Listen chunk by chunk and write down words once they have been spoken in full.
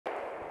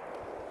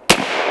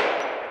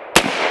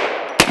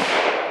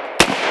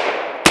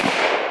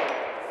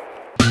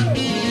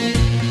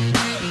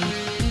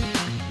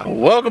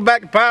Welcome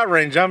back to Power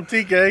Range. I'm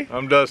TK.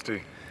 I'm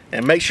Dusty.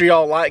 And make sure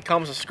y'all like,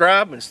 comment,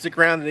 subscribe, and stick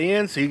around to the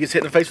end so you get hit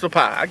in the face with a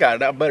pie. I got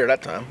it out better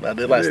that time than I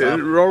did last time.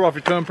 It rolled off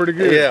your tongue pretty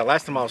good. Yeah,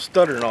 last time I was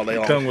stuttering all day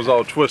long. Your tongue was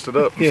all twisted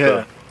up and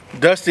stuff.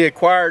 Dusty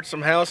acquired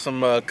some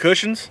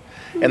cushions,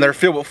 and they're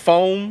filled with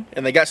foam,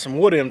 and they got some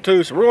wood in them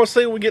too. So we're gonna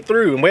see what we get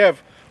through, and we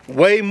have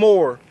way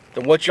more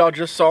than what y'all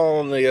just saw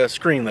on the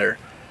screen there.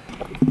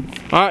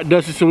 All right,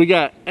 Dusty, so we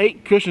got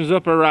 8 cushions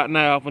up there right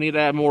now. If we need to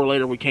add more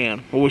later, we can.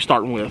 What are we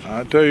starting with?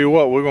 I tell you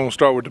what, we're gonna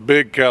start with the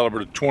big caliber,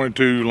 the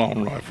 22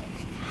 long rifle.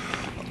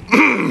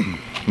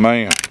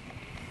 Man.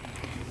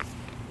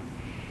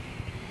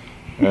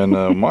 And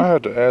might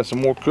have to add some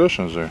more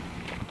cushions there.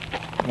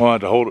 We'll have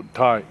to hold it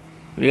tight.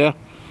 Yeah.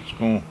 It's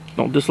gonna,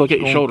 don't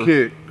dislocate your shoulder.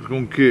 Kick. It's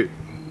gonna kick.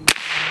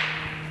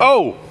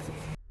 Oh!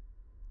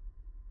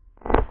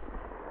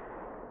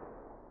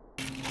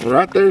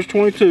 Right there's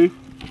 22.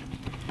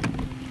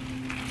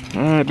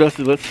 All right,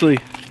 Dusty, let's see.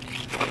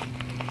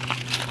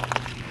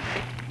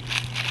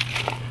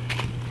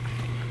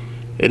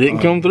 It didn't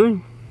come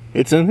through.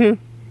 It's in here.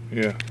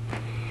 Yeah.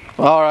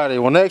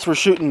 Alrighty, well next we're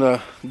shooting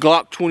the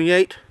Glock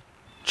 28,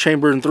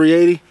 chambered in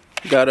 380.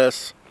 Got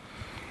us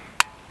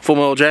full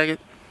metal jacket.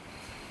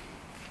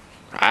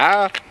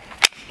 I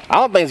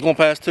don't think it's gonna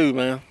pass 2,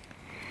 man.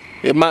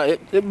 It might,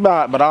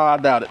 but I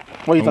doubt it.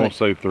 What do you think? I'm gonna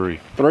say 3.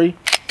 3?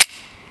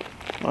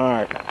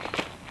 Alright.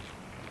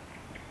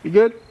 You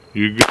good?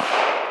 You good?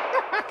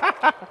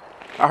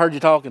 I heard you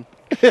talking.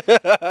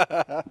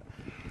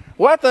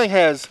 Well, that thing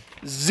has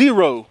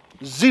zero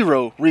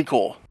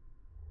recoil.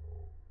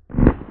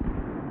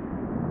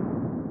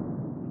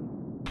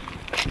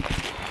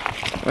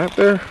 Right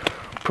there,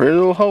 pretty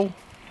little hole.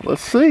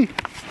 Let's see.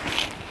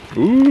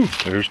 Ooh,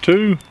 there's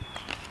 2.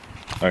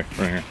 Hey,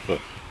 right here.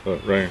 Look,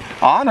 right here.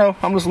 Oh, I know.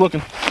 I'm just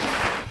looking.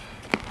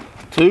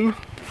 2.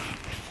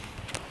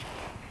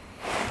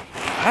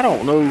 I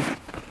don't know.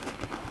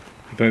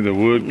 You think the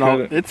wood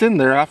cut it? It's in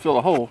there. I feel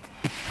a hole,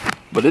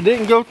 but it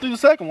didn't go through the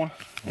second one.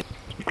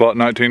 Glock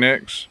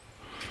 19X.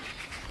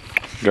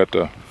 Got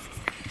the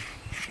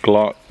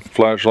Glock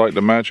flashlight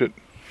to match it.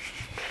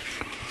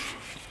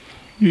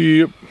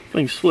 Yep.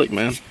 Thing's slick,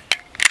 man.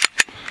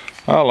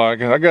 I like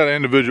it. I got an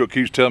individual that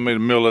keeps telling me to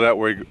mill it that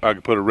way I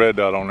can put a red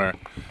dot on there.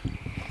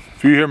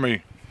 If you hear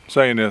me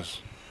saying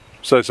this,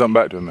 say something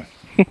back to me.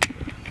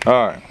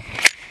 Alright.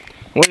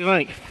 What do you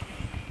think?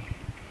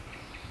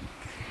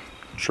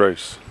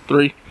 Trace.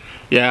 3?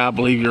 Yeah, I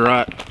believe you're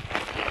right.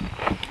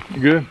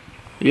 You good?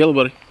 Yellow,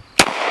 buddy.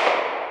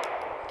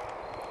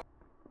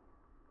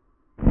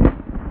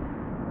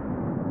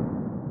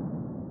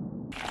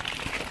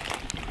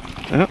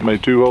 Yep.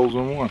 Made 2 holes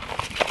in 1.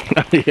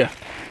 Yeah.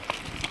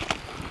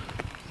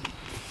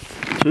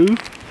 2.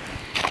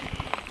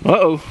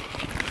 Uh-oh.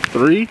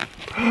 3.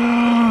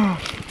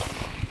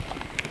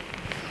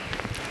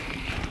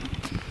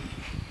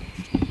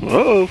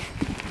 Uh-oh.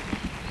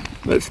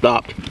 That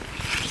stopped.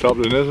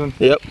 Stopped in this one?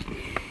 Yep.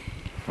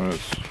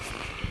 That's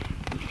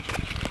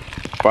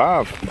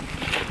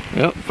 5.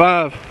 Yep,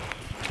 5.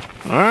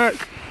 All right.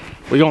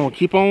 We're gonna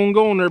keep on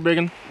going there,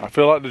 biggin'. I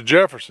feel like the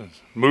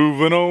Jeffersons.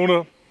 Moving on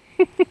up.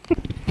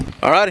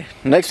 Alrighty,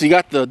 next we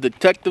got the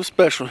detective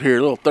special here,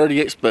 a little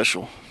 38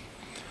 special.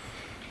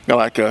 Got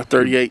like a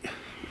 38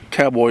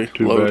 cowboy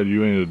Too load. bad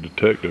you ain't a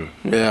detective.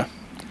 Yeah.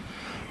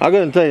 I'm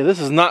gonna tell you, this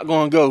is not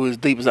gonna go as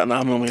deep as that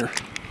 9mm.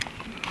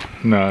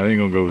 Nah, it ain't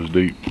gonna go as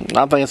deep.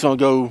 I think it's gonna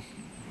go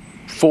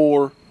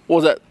 4, what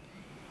was that?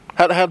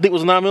 How deep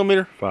was the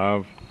 9mm?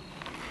 5.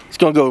 It's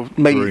gonna go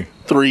maybe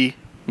 3.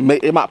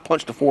 It might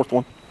punch the 4th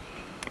one.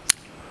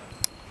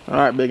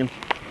 Alright, biggin'.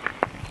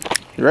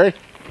 You ready?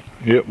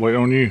 Yep, wait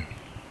on you.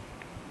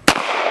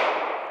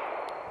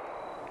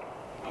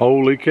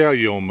 Holy cow,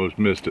 you almost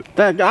missed it.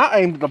 Dang, I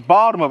aimed at the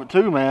bottom of it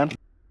too, man.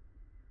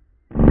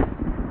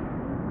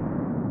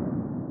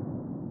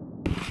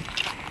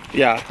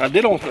 Yeah, I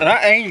did and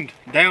I aimed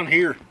down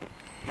here,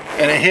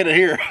 and it hit it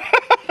here.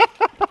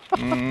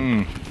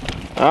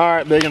 All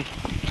right, biggin'.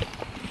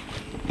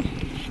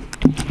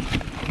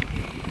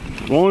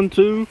 1,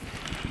 2.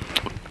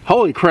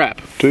 Holy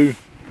crap. 2.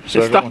 It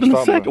stopped in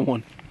the second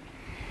one.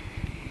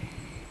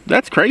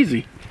 That's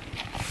crazy.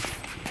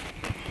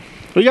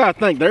 But you gotta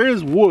think, there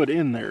is wood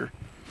in there.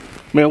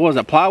 I mean, was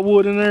that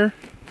plywood in there?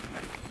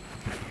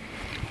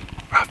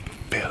 I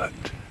feel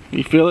it.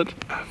 You feel it?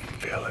 I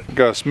feel it.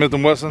 Got a Smith &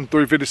 Wesson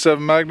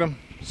 357 Magnum,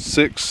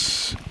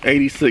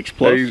 686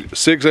 plus.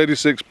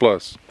 686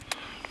 plus.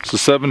 It's a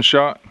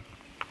 7-shot.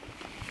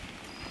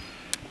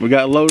 We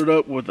got loaded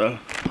up with a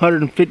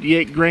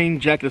 158 grain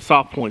jacket of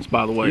soft points,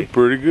 by the way. You're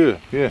pretty good,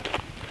 yeah.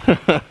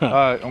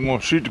 Alright, I'm gonna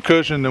shoot the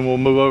cushion, then we'll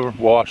move over.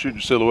 Well, I'll shoot the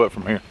silhouette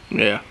from here.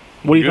 Yeah.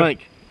 What do you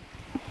think?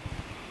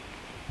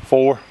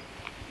 4.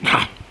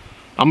 I'm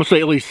gonna say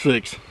at least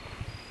 6.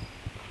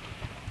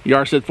 You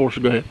already said 4,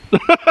 so go ahead.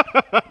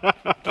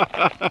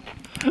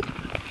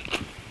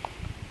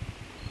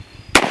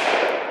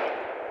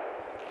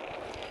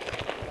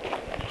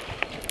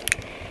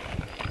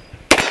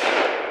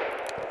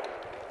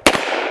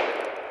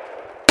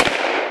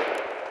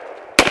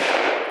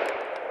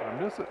 I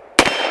miss it.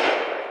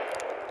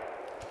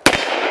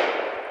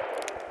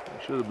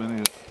 should have been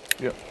it.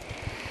 Yep.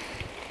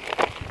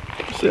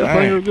 See that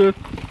thing real good?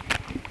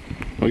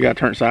 We gotta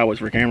turn sideways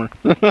for camera.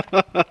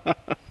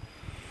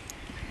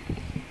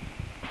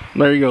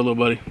 There you go, little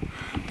buddy.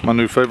 My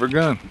new favorite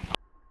gun.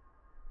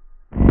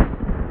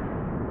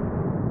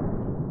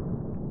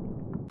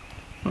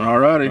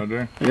 Alrighty. Right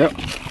there. Yep.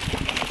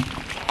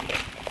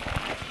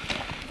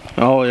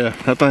 Oh yeah,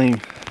 that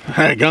thing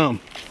had gum.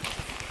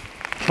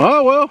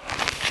 Oh well.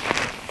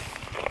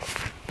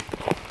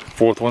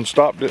 Fourth one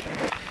stopped it.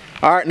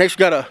 All right, next we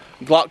got a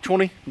Glock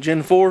 20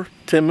 Gen 4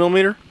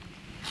 10mm.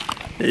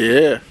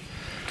 Yeah.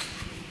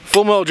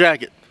 Full metal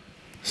jacket.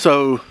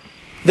 So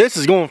this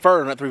is going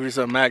further than that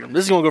 357 Magnum.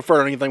 This is going to go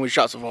further than anything we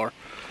shot so far.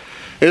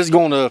 This is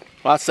going to,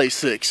 I'd say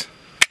 6.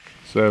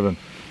 7.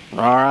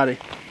 Alrighty.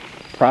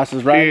 Price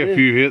is right. If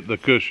you hit the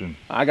cushion.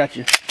 I got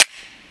you.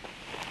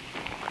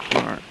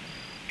 All right.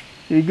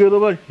 You good, little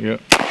buddy?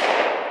 Yep.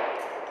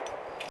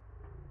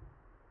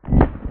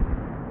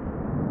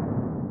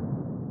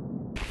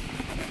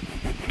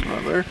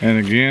 Right there.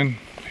 And again,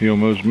 he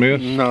almost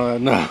missed. No,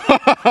 no.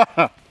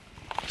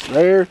 It's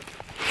there.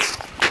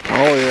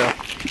 Oh yeah.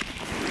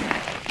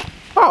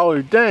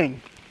 Oh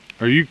dang.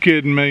 Are you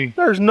kidding me?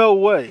 There's no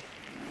way.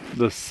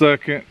 The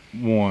second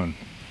one.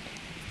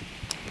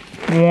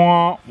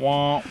 Wah,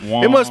 wah,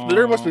 wah.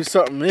 There must be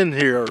something in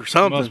here or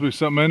something. Must be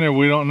something in there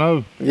we don't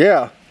know.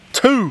 Yeah.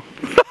 2.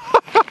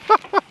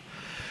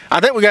 I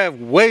think we got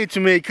way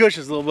too many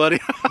cushions, little buddy.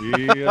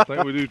 Yeah, I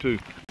think we do too.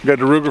 Got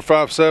the Ruger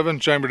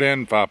 5.7, chambered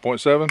in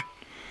 5.7.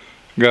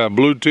 Got a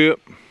blue tip.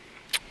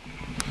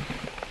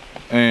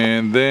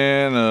 And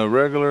then a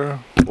regular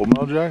full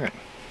metal jacket.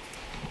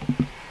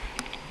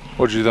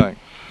 What do you think?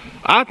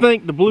 I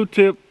think the blue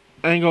tip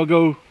ain't gonna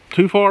go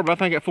too far, but I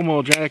think that full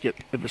metal jacket,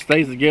 if it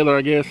stays together,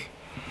 I guess,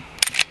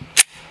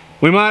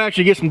 we might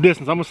actually get some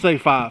distance. I'm gonna say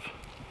 5.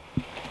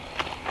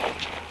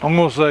 I'm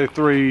gonna say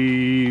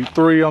 3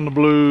 on the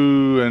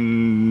blue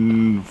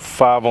and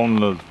 5 on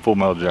the full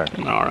metal jacket.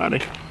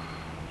 Alrighty.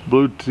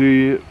 Blue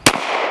tip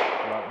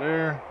right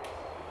there.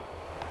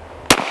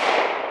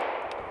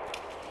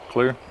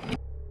 Clear.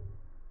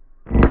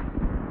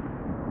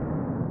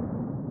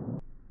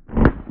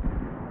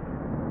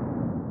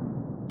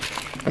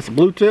 That's a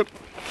blue tip.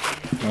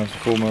 That's a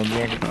full metal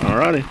jacket.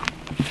 Alrighty.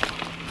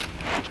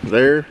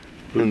 There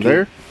and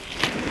there.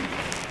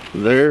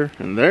 There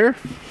and there.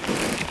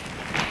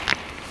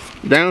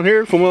 Down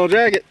here, full metal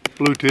jacket.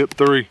 Blue tip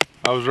 3.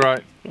 I was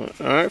right.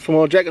 Alright, full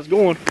metal jacket's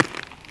going.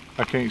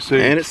 I can't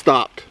see. And it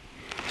stopped.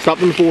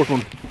 Stopped in the 4th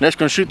one. Next,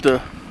 gonna shoot the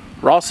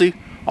Rossi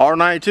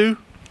R92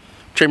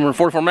 chamber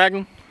 44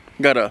 Magnum.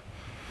 Got a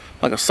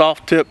like a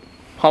soft tip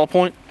hollow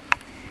point.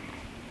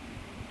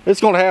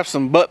 It's gonna have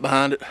some butt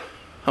behind it.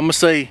 I'm gonna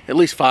say at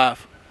least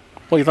 5.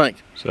 What do you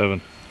think?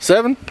 7.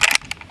 7?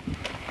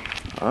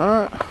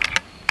 Alright.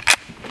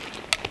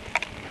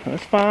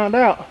 Let's find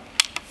out.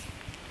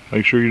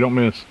 Make sure you don't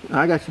miss.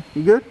 I got you.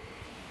 You good?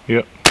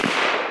 Yep.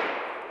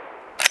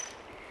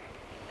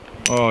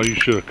 Oh, you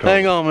should have caught.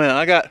 Hang on, man.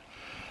 I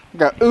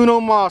got Uno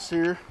Moss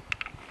here.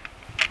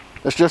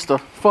 It's just a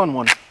fun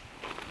one.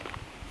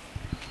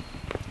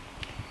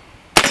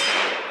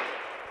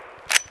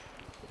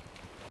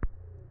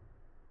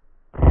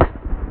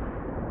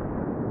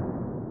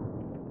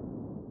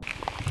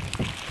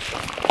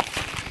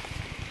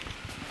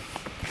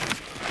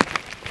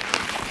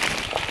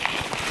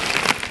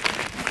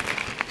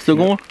 Still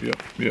going? Yep.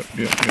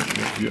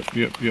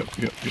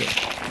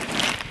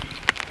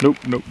 Nope.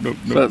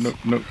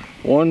 Nope.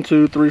 1,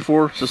 2, 3,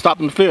 4. So stopped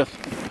in the 5th.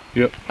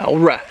 Yep. All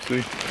right.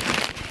 See?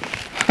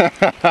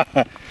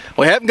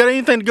 We haven't got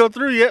anything to go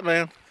through yet,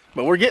 man,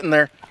 but we're getting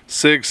there.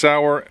 Sig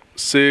Sauer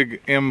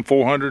Sig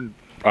M400.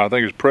 I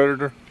think it's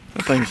Predator.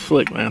 That thing's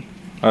slick, man.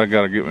 I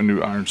gotta get my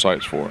new iron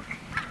sights for it.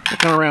 What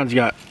kind of rounds you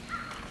got?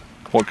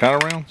 What kind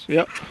of rounds?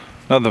 Yep.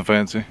 Nothing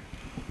fancy.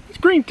 It's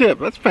green tip.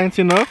 That's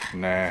fancy enough.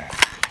 Nah.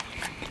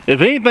 If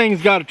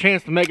anything's got a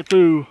chance to make it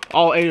through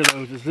all 8 of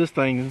those, it's this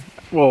thing.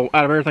 Well,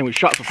 out of everything we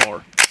shot so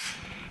far.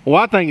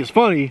 What I think is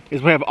funny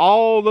is we have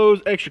all those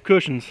extra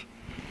cushions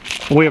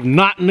and we have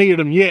not needed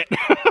them yet.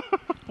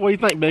 What do you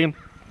think, Biggin?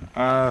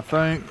 I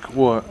think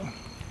what?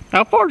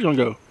 How far is it gonna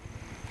go?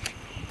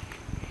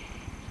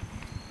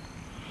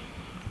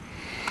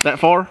 That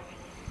far?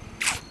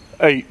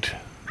 8.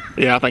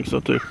 Yeah, I think so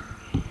too.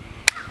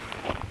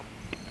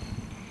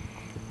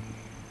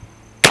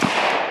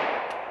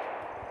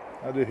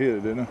 I did hit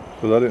it, didn't I?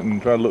 Because I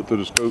didn't try to look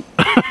through the scope.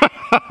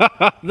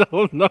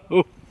 Don't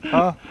know.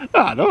 Huh?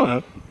 I don't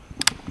know.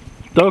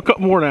 Throw a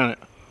couple more down it.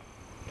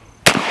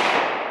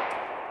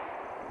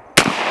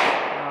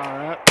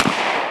 Alright.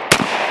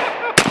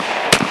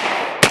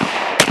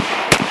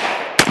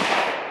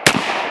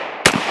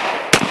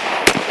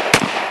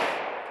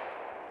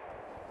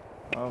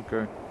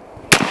 Okay.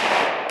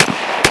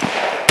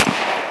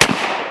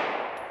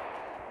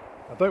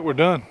 I think we're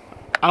done.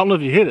 I don't know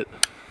if you hit it.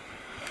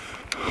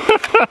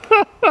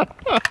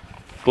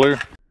 Clear.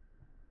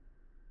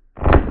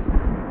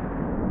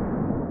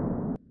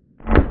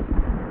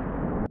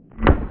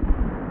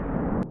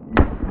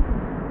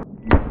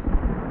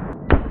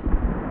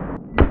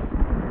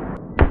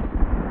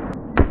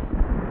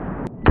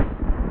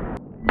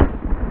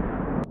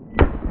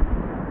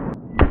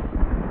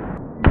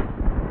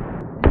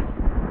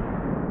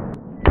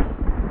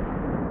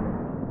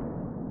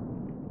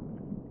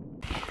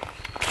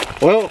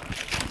 Well,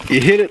 you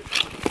hit it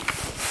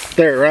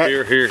there, right?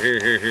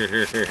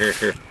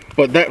 Here.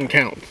 But that one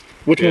counts.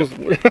 Which one's?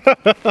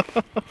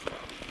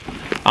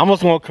 I'm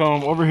just gonna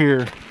come over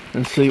here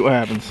and see what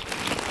happens.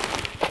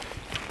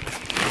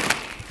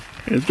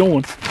 It's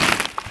going.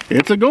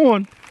 It's a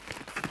going.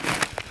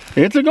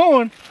 It's a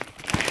going.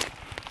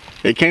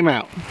 It came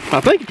out. I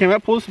think it came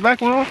out. Pull this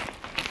back one off.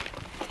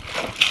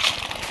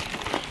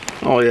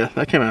 Oh yeah,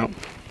 that came out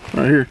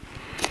right here.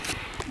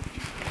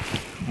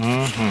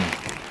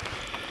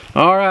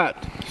 All right,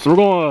 so we're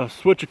gonna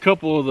switch a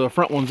couple of the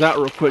front ones out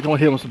real quick. I'm gonna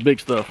hit them with some big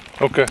stuff.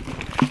 Okay.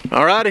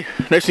 Alrighty,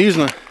 next I'm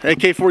using the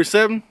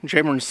AK-47,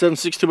 chambered in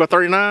 7.62 by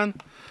 39.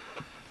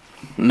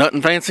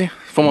 Nothing fancy,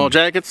 foam all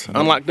jackets.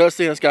 Unlike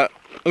Dusty, it's got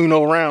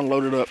Uno round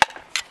loaded up.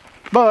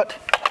 But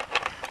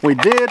we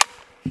did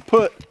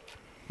put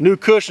new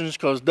cushions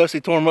because Dusty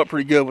tore them up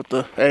pretty good with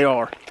the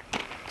AR.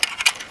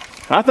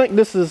 I think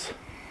this is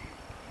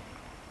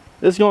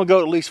gonna go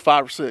at least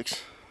 5 or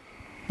 6.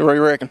 What do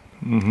you reckon?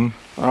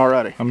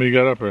 Alrighty. How many you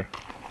got up there?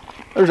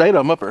 There's 8 of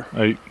them up there.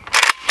 8.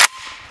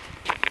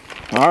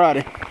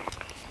 Alrighty.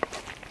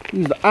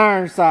 Use the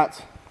iron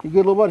sights. You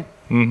good, little buddy?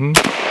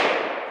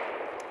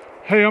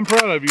 Hey, I'm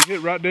proud of you. You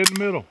hit right dead in the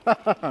middle.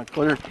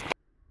 Clear.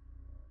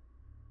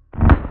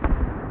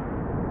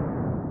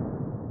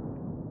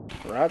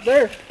 Right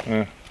there.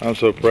 Yeah, I'm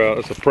so proud.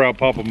 It's a proud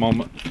papa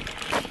moment.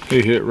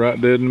 He hit right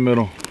dead in the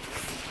middle.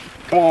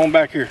 Come on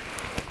back here.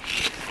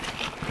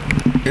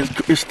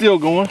 It's still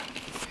going.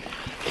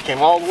 It came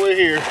all the way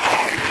here.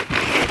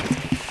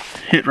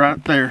 Hit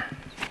right there.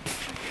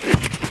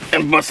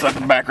 And busted out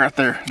the back right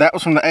there. That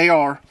was from the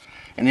AR.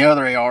 And the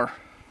other AR,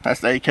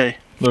 that's the AK.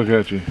 Look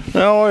at you.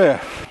 Oh yeah.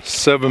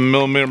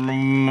 7mm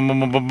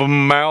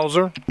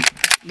Mauser.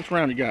 Which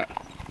round you got?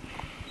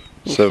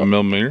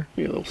 7mm.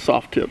 Yeah, a little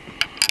soft tip.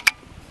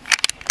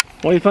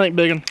 What do you think,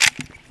 biggin?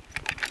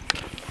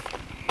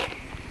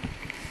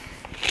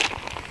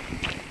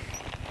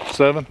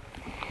 Seven.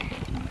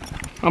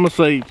 I'm gonna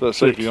say Is that 6.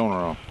 safety on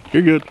or off?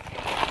 You're good.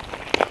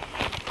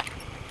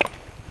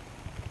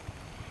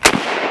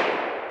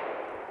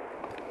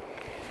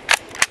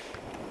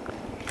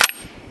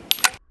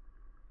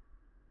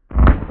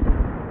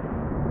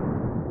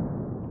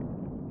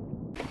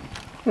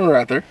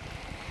 Right there.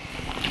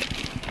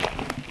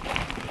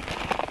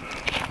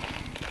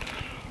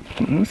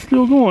 And it's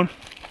still going.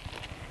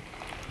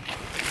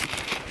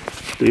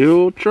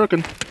 Still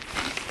trucking.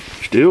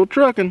 Still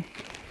trucking.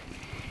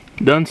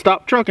 Done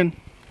stopped trucking.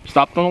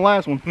 Stopped on the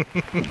last one.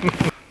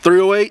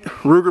 308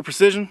 Ruger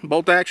Precision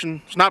bolt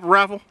action sniper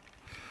rifle.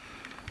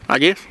 I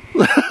guess.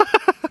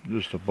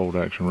 Just a bolt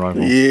action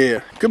rifle.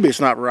 Yeah, could be a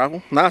sniper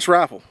rifle. Nice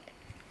rifle.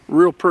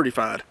 Real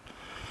pretty-fied.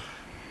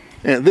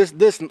 And at this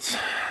distance,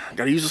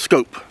 gotta use a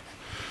scope.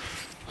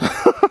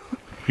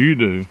 You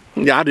do.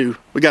 Yeah, I do.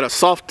 We got a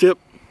soft tip,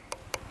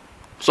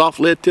 soft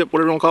lead tip,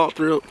 whatever you want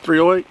to call it,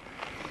 308.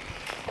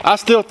 I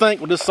still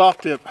think with this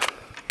soft tip,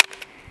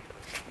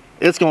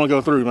 it's gonna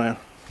go through, man.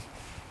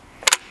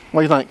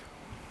 What do you think?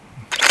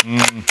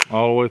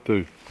 All the way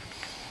through.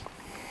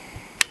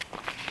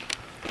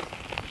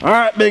 All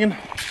right, biggin.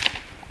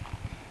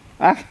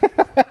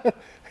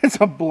 It's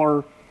a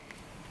blur.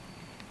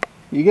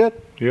 You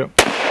good? Yep.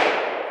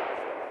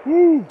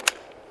 Woo.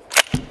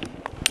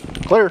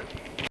 Clear.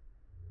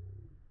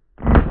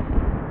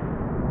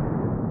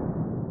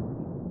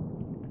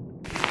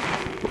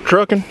 We're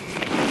trucking.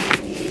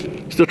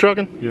 Still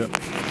trucking? Yep.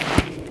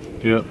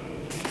 Yep.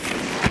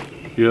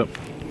 Yep.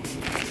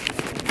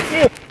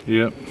 Yeah.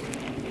 Yep.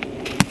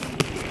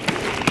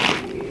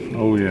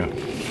 Oh yeah.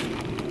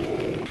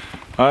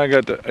 I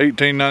got the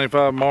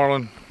 1895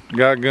 Marlin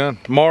guide gun.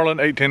 Marlin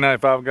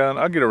 1895 gun.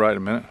 I'll get it right in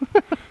a minute.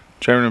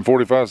 Chambered in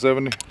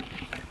 4570.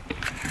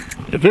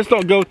 If this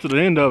don't go to the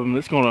end of them,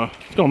 it's gonna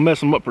mess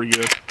them up pretty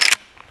good.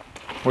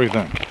 What do you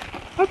think?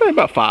 I think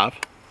about 5.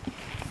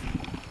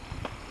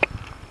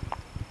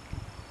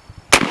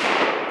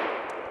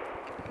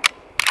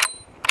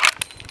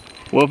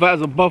 Well, if that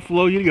was a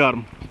buffalo, you got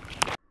him.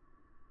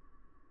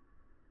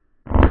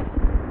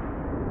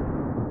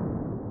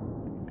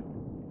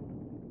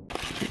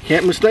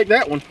 Can't mistake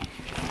that one.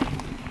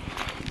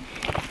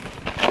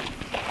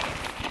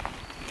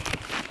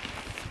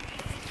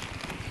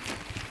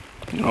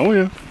 Oh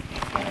yeah.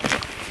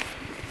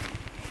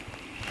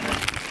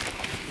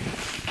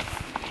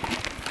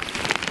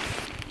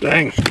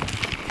 Dang.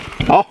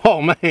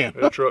 Oh man.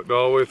 It trucked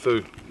all the way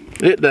through.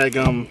 It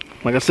daggum.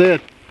 Like I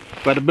said,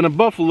 if it had been a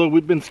buffalo,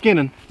 we'd been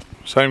skinning.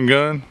 Same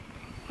gun,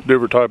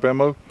 different type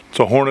ammo. It's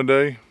a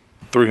Hornady,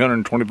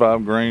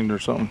 325 grain or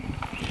something.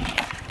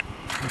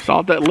 I saw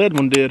what that lead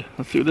one did.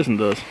 Let's see what this one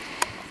does.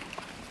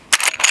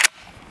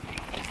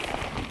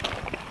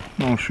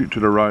 I'm gonna shoot to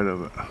the right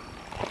of it.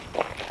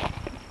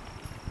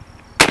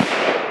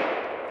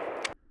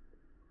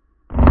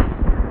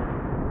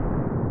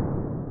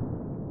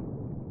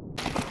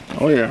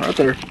 Oh yeah, right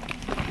there.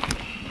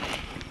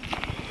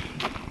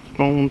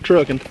 On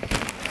trucking.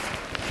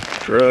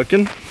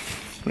 Trucking.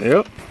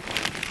 Yep.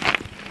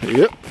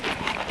 Yep.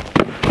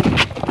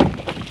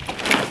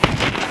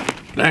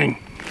 Dang.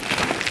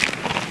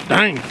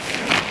 Dang.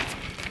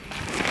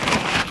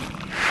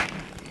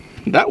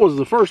 That was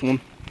the first one.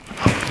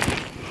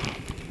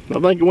 I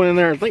think it went in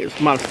there. I think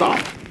it might have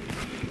stopped.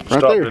 Right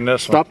Stopped there. in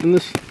this one. Stopped in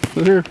this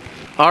here.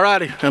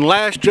 Alrighty, and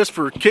last, just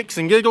for kicks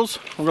and giggles,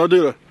 we're gonna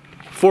do a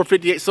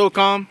 458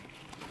 SOCOM.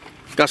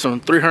 Got some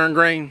 300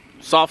 grain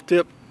soft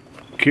tip.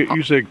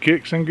 You said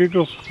kicks and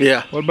giggles?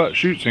 Yeah. What about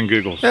shoots and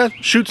giggles? Yeah,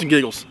 shoots and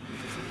giggles.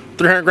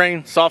 300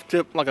 grain soft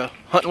tip, like a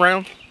hunting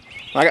round.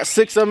 I got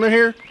 6 of them in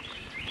here.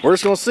 We're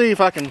just gonna see if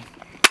I can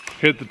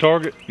Hit the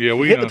target? Yeah,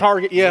 we hit know. the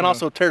target, yeah, We and know.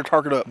 also tear the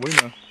target up. We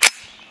know.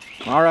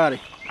 Alrighty.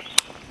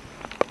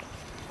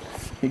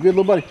 You good,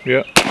 little buddy?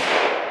 Yeah.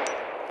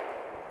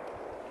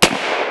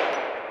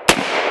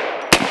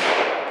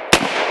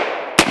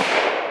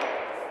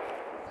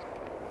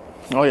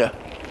 Oh yeah.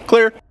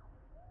 Clear.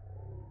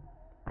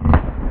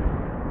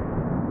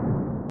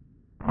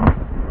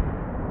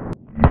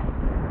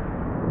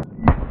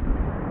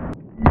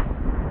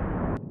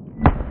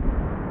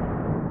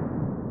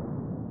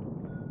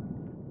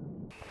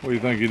 What do you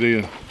think you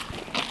did?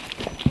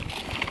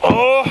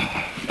 Oh.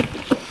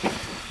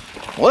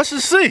 Let's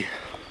just see.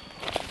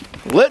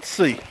 Let's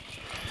see.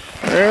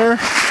 There.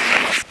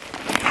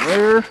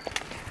 There.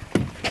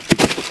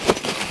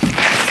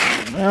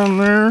 Down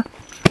there.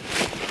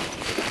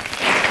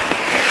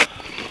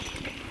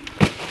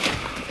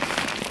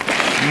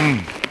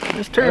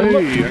 Just tear them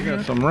up. Hey, I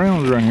got some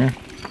rounds right here.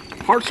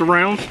 Parts of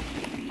rounds.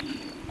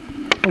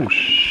 Oh,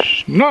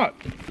 snot.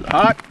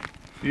 Hot.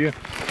 Yeah.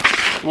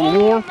 A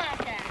little warm.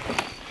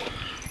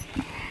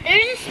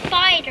 There's a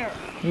spider.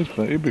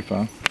 It'd be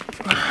fine.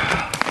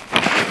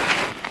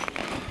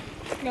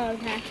 No,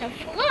 that's a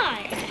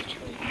fly,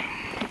 actually.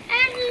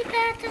 Actually,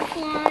 that's a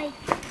fly.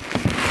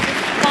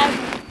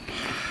 Spider.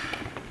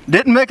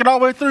 Didn't make it all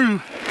the way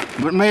through,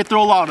 but made it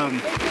through a lot of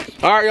them.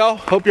 All right, y'all.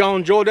 Hope y'all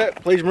enjoyed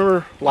that. Please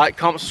remember, like,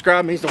 comment,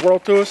 subscribe. It means the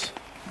world to us.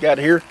 Got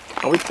it here.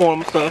 Are we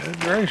pulling stuff? Good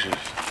gracious.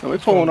 Are we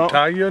pulling up?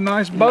 Tie you a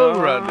nice bow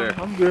Nah, right there.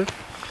 I'm good.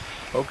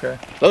 Okay.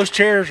 Those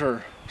chairs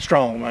are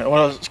strong, man.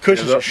 Well, those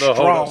cushions Yeah, are they'll strong,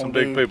 hold up some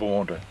big dude. people,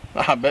 won't they?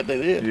 I bet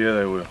they did. Yeah,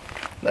 they will.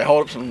 They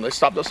hold up some. They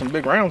stopped up some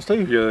big rounds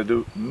too. Yeah, they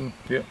do.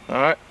 Yeah.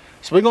 All right.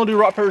 So we're gonna do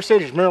rock paper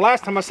scissors. Remember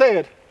last time I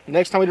said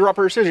next time we do rock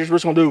paper scissors, we're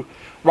just gonna do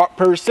rock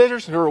paper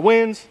scissors. Whoever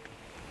wins,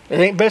 it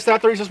ain't best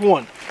out there. It's just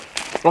one.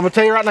 But I'm gonna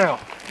tell you right now.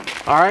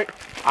 All right.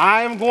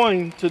 I am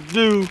going to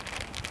do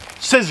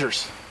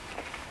scissors.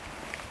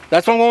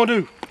 That's what I'm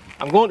gonna do.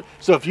 I'm going.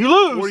 So if you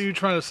lose, What are you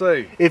trying to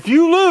say? if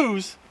you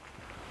lose,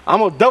 I'm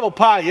gonna double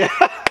pie you.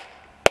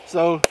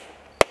 so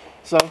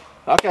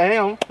okay, hang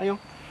on.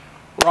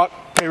 Rock,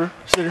 paper,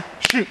 scissors,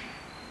 shoot.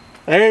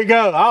 There you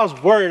go. I was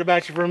worried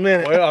about you for a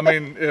minute. Well, I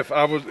mean,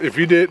 if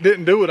you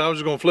didn't do it, I was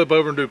just gonna flip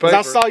over and do paper.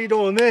 'Cause I saw you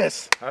doing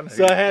this, I know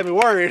so you I had me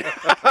worried.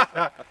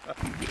 All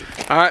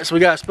right, so we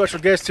got a special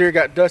guest here.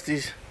 Got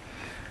Dusty's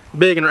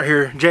biggin right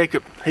here,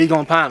 Jacob. He's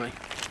gonna pie me.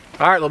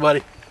 All right, little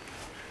buddy.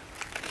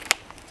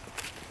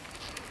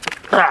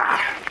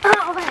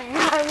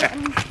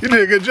 You did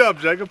a good job,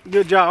 Jacob.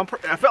 Good job.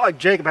 I felt like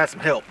Jacob had some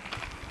help.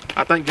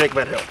 I think Jacob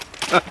had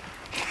help.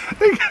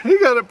 He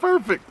got it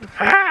perfect.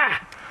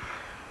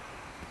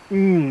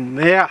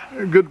 Yeah.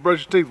 Good to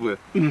brush your teeth with.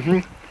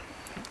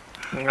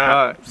 All All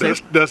right,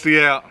 Dusty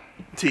out.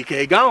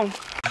 TK gone.